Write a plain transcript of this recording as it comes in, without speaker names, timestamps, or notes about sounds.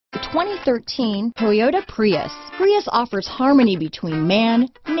2013 Toyota Prius. Prius offers harmony between man,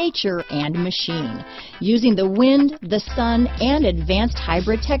 nature, and machine. Using the wind, the sun, and advanced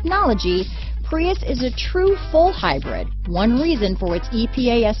hybrid technology, Prius is a true full hybrid, one reason for its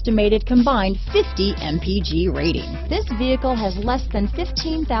EPA estimated combined 50 mpg rating. This vehicle has less than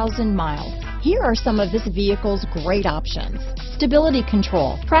 15,000 miles. Here are some of this vehicle's great options: stability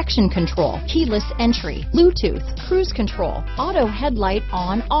control, traction control, keyless entry, Bluetooth, cruise control, auto headlight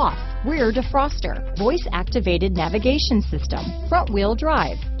on off, rear defroster, voice activated navigation system, front wheel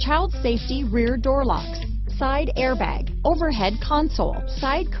drive, child safety rear door locks, side airbag, overhead console,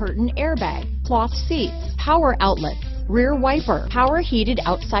 side curtain airbag, cloth seats, power outlets, rear wiper, power heated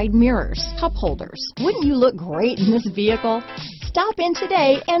outside mirrors, cup holders. Wouldn't you look great in this vehicle? Stop in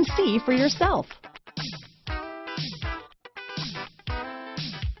today and see for yourself.